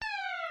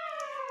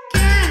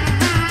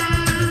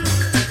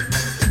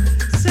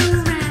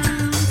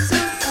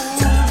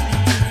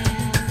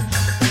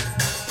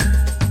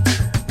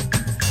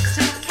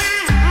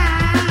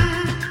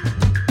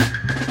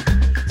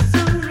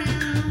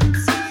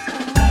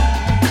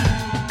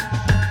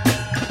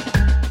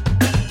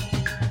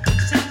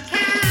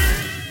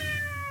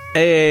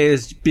Hey,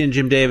 it's been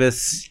Jim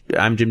Davis.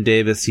 I'm Jim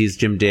Davis. He's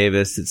Jim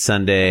Davis. It's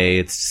Sunday.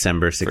 It's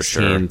December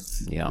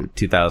 16th, sure. Yeah.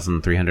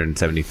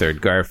 2373rd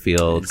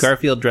Garfield.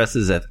 Garfield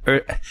dresses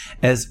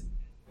as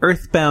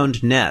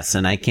Earthbound Ness,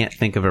 and I can't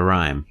think of a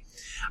rhyme.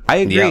 I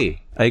agree. Yep.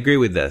 I agree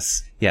with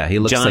this. Yeah, he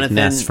looks like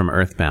Ness from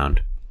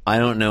Earthbound. I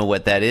don't know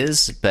what that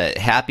is, but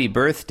happy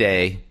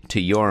birthday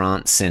to your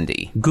Aunt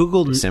Cindy.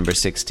 Google December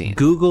 16th.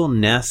 Google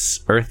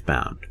Ness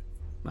Earthbound.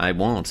 I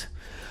won't.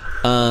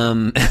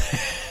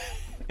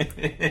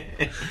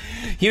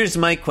 Here's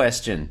my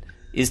question.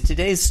 Is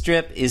today's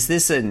strip, is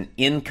this an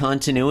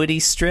in-continuity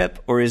strip,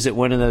 or is it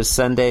one of those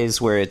Sundays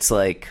where it's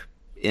like,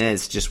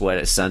 it's just what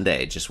a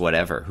Sunday, just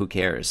whatever, who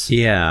cares?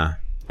 Yeah.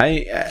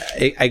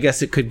 I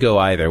guess it could go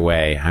either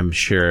way. I'm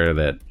sure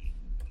that,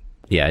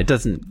 yeah, it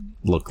doesn't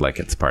look like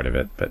it's part of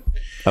it, but...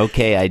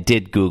 Okay, I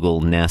did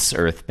Google Ness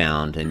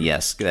Earthbound, and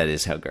yes, that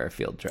is how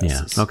Garfield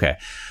dresses. Yeah, okay.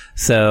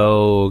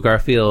 So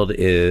Garfield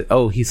is...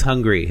 Oh, he's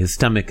hungry. His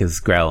stomach is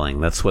growling.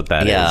 That's what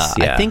that is.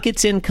 Yeah, I think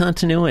it's in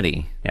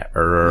continuity. Yeah.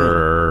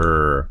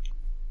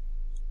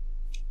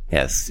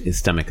 Yes, his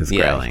stomach is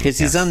growling. Because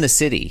he's on the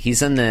city.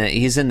 He's in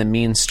the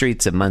mean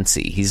streets of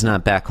Muncie. He's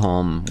not back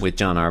home with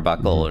John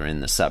Arbuckle or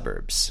in the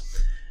suburbs.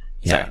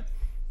 Yeah. Sorry.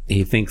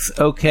 He thinks,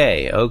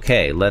 okay,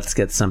 let's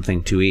get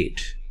something to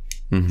eat.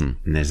 Mm-hmm.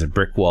 And there's a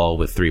brick wall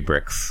with 3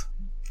 bricks,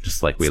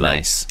 just like we like.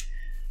 Nice.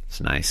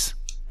 It's nice.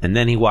 And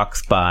then he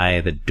walks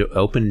by the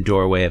open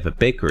doorway of a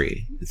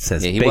bakery. It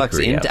says he bakery walks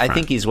into, out front. I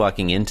think he's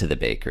walking into the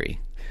bakery.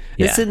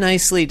 Yeah. It's a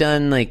nicely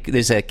done, like,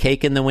 there's a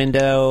cake in the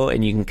window,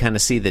 and you can kind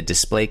of see the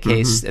display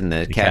case and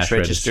the cash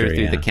register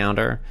through the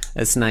counter.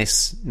 It's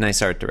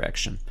nice art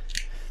direction.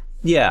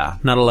 Yeah,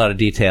 not a lot of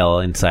detail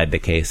inside the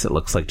case. It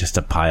looks like just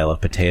a pile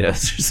of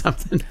potatoes or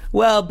something.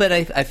 Well, but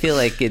I feel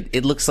like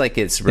it looks like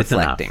it's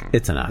reflecting.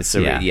 It's enough.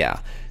 Yeah.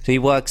 So he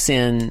walks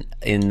in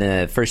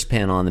the first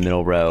panel in the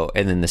middle row,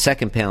 and then the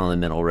second panel in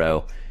the middle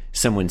row,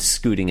 someone's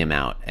scooting him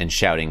out and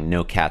shouting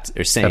 "No cats"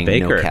 or saying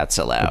 "No cats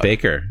allowed." A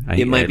baker.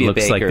 It might be a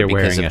looks baker like they're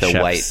because wearing of a the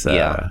chef's,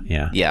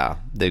 white. Yeah,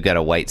 they've got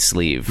a white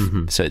sleeve,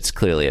 so it's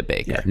clearly a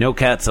baker. Yeah, no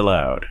cats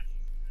allowed.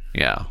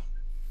 Yeah.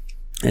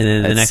 And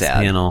then the next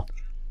sad. panel,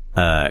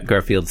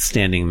 Garfield's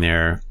standing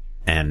there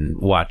and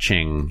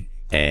watching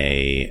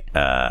a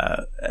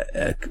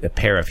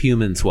pair of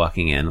humans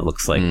walking in. It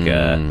looks like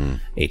a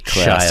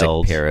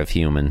child, pair of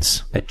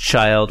humans, a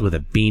child with a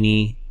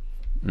beanie.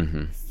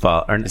 Mm-hmm.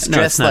 It's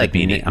dressed not like a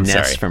beanie. I'm Ness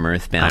sorry. from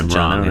Earthbound. I'm John,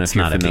 wrong. I don't know It's if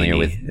you're not familiar a beanie.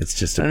 with. It's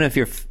just. I don't know if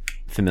you're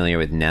familiar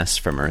with Ness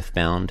from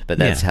Earthbound, but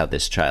that's how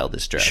this child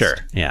is dressed. Sure.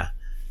 Yeah.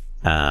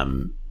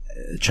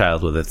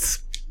 Child with its,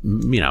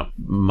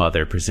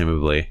 mother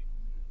presumably.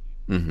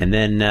 Mm-hmm. And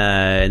then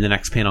in the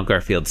next panel,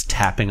 Garfield's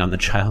tapping on the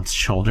child's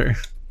shoulder.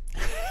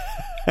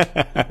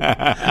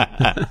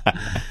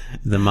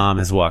 The mom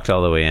has walked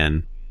all the way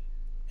in,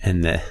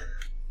 and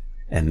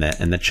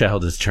the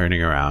child is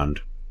turning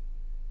around.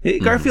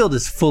 Garfield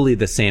is fully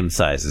the same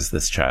size as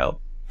this child.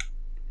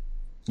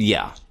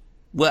 Yeah.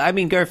 Well, I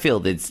mean,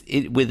 Garfield,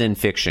 within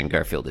fiction,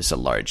 Garfield is a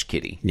large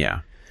kitty.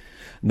 Yeah.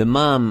 The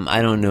mom,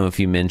 I don't know if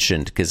you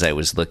mentioned, because I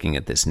was looking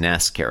at this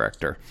Ness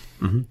character,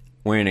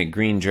 wearing a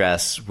green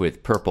dress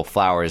with purple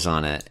flowers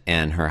on it,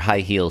 and her high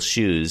heel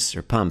shoes,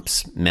 her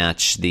pumps,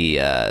 match the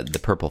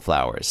purple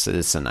flowers. So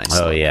it's a nice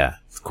look. Oh, yeah.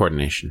 It's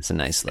coordination. It's a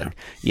nice look.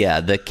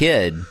 Yeah, the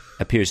kid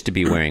appears to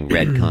be wearing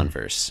red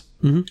Converse.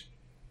 Mm-hmm.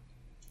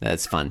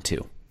 That's fun,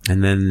 too.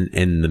 And then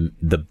in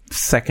the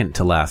second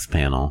to last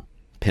panel,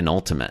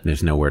 penultimate,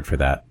 there's no word for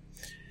that.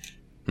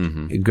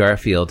 Mm-hmm.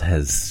 Garfield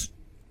has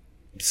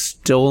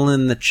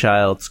stolen the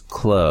child's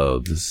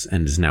clothes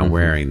and is now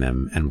wearing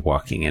them and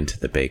walking into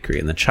the bakery.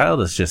 And the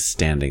child is just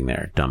standing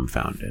there,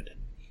 dumbfounded,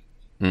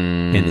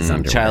 in his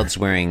underwear. Child's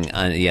wearing,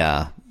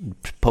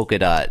 polka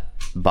dot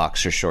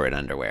boxer short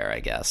underwear,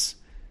 I guess.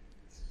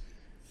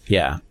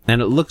 Yeah,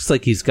 and it looks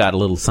like he's got a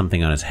little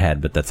something on his head,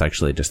 but that's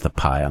actually just the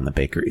pie on the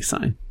bakery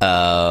sign.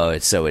 Oh,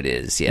 so it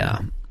is,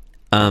 yeah.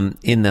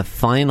 In the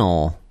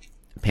final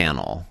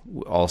panel,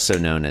 also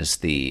known as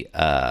the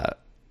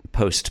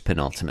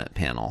post-penultimate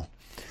panel,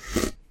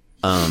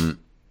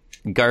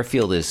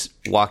 Garfield is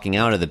walking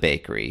out of the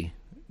bakery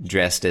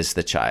dressed as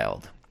the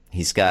child.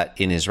 He's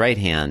got in his right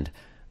hand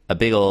a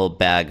big old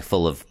bag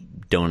full of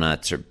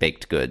donuts or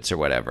baked goods or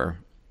whatever.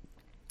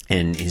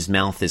 And his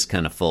mouth is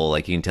kind of full.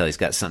 Like you can tell he's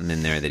got something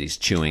in there that he's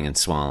chewing and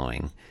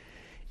swallowing.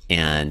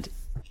 And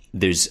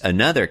there's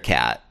another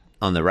cat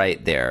on the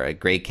right there, a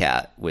gray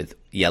cat with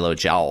yellow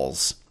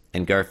jowls.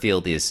 And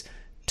Garfield is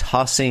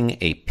tossing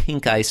a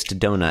pink-iced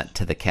donut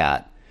to the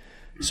cat,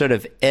 sort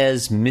of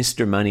as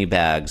Mr.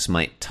 Moneybags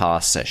might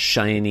toss a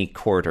shiny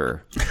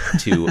quarter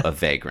to a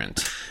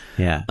vagrant.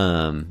 Yeah.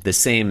 The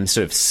same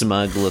sort of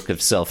smug look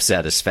of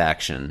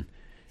self-satisfaction.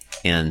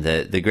 And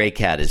the gray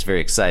cat is very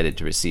excited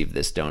to receive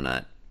this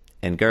donut.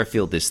 And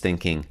Garfield is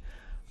thinking,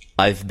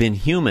 I've been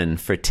human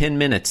for 10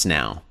 minutes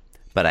now,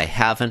 but I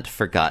haven't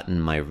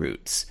forgotten my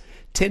roots.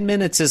 10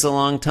 minutes is a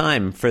long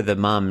time for the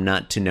mom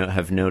not to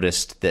have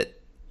noticed that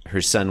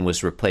her son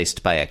was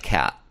replaced by a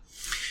cat.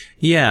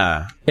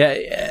 Yeah.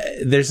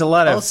 There's a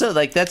lot of Also,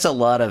 like that's a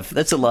lot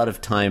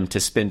of time to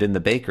spend in the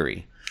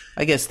bakery.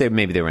 I guess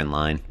maybe they were in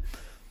line.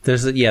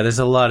 there's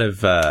a lot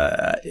of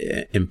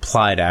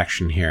implied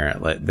action here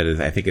that is,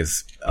 I think,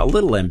 is a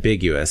little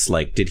ambiguous.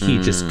 Like, did he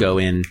just go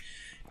in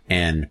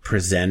and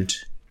present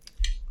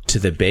to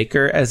the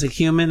baker as a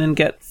human and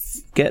get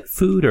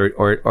food,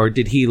 or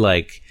did he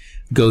like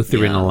go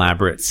through an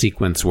elaborate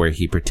sequence where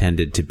he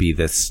pretended to be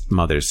this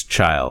mother's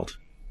child?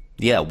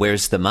 Yeah,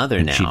 where's the mother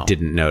And now? she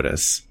didn't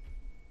notice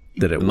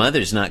that The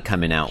mother's not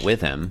coming out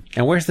with him.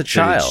 And where's the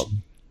child?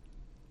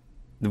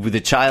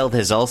 The child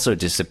has also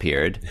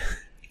disappeared.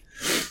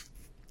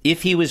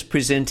 If he was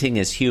presenting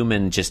as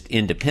human just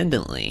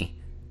independently,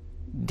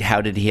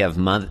 how did he have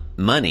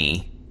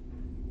money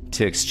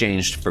to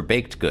exchange for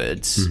baked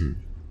goods?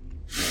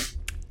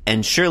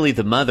 And surely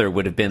the mother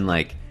would have been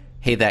like,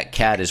 hey, that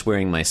cat is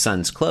wearing my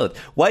son's clothes.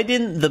 Why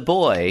didn't the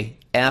boy,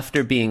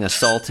 after being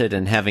assaulted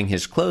and having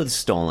his clothes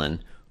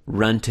stolen,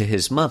 run to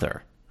his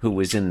mother, who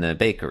was in the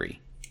bakery?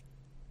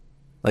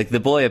 Like,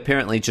 the boy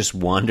apparently just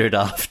wandered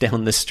off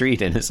down the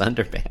street in his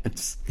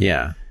underpants.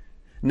 Yeah.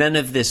 None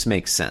of this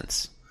makes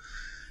sense.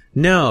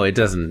 No, it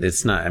doesn't.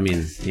 It's not. I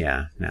mean,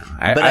 yeah, no.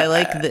 I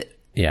like that.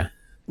 Yeah.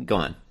 Go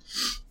on.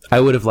 I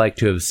would have liked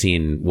to have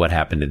seen what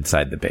happened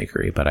inside the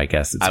bakery, but I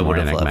guess it's more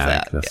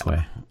enigmatic this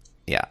way.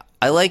 Yeah.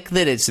 I like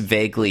that it's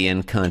vaguely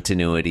in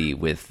continuity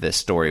with the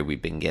story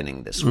we've been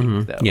getting this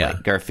week, though. Yeah.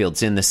 Like,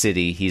 Garfield's in the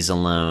city. He's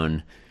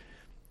alone.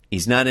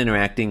 He's not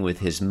interacting with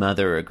his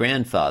mother or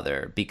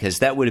grandfather, because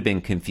that would have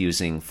been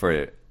confusing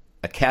for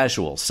a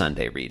casual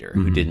Sunday reader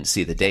who didn't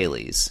see the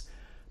dailies.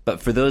 But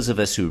for those of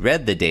us who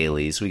read the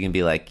dailies, we can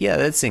be like, yeah,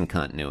 that's in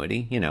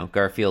continuity. You know,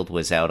 Garfield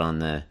was out on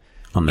the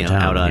town,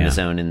 out on his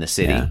own in the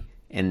city,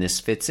 and this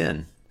fits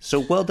in. So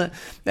well done.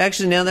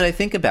 Actually, now that I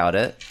think about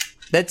it,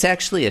 that's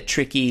actually a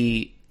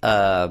tricky.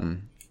 That's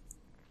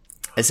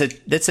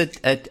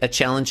a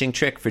challenging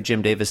trick for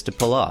Jim Davis to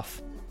pull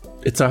off.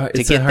 It's a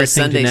Get hard the thing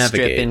Sunday to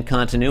strip navigate. in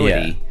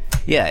continuity.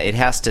 Yeah, it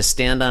has to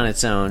stand on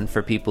its own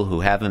for people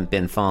who haven't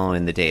been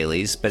following the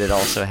dailies, but it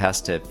also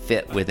has to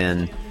fit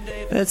within.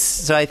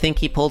 So I think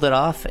he pulled it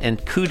off,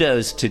 and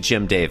kudos to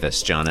Jim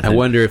Davis, Jonathan. I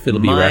wonder if it'll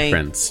be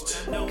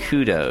referenced.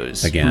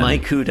 Kudos again. My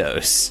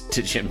kudos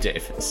to Jim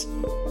Davis.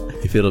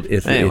 If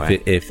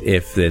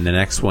in the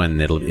next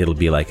one it'll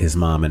be like his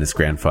mom and his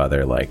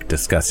grandfather like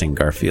discussing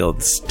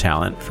Garfield's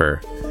talent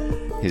for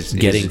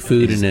getting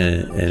food in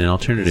an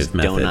alternative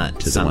method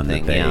to the one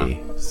that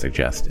they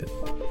suggested.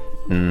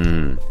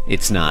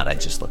 It's not. I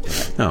just looked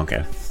at it. Oh,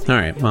 okay. All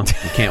right. Well,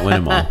 you can't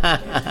win them all.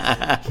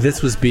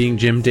 This was Being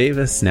Jim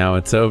Davis. Now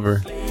it's over.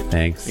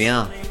 Thanks.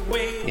 Yeah.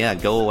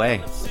 Go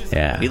away.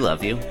 Yeah. We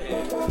love you.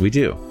 We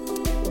do.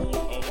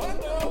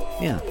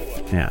 Yeah.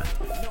 Yeah.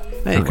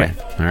 Anyway. Okay.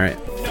 All right.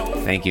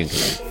 Thank you.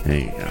 There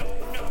you go.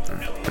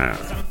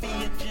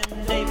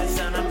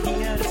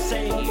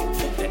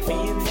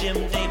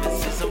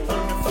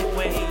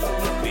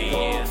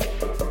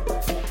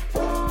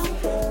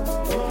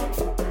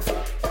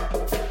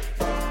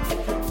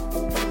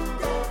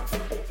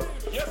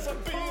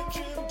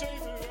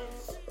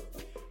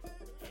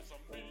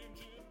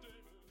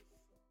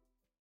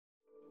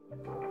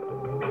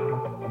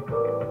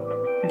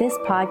 This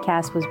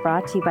podcast was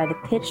brought to you by the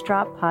Pitch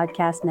Drop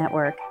Podcast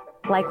Network.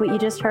 Like what you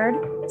just heard?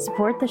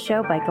 Support the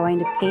show by going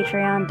to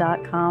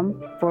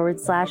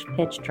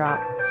patreon.com/pitchdrop.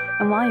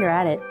 And while you're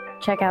at it,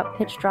 check out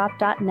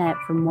pitchdrop.net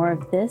for more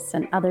of this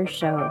and other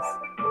shows.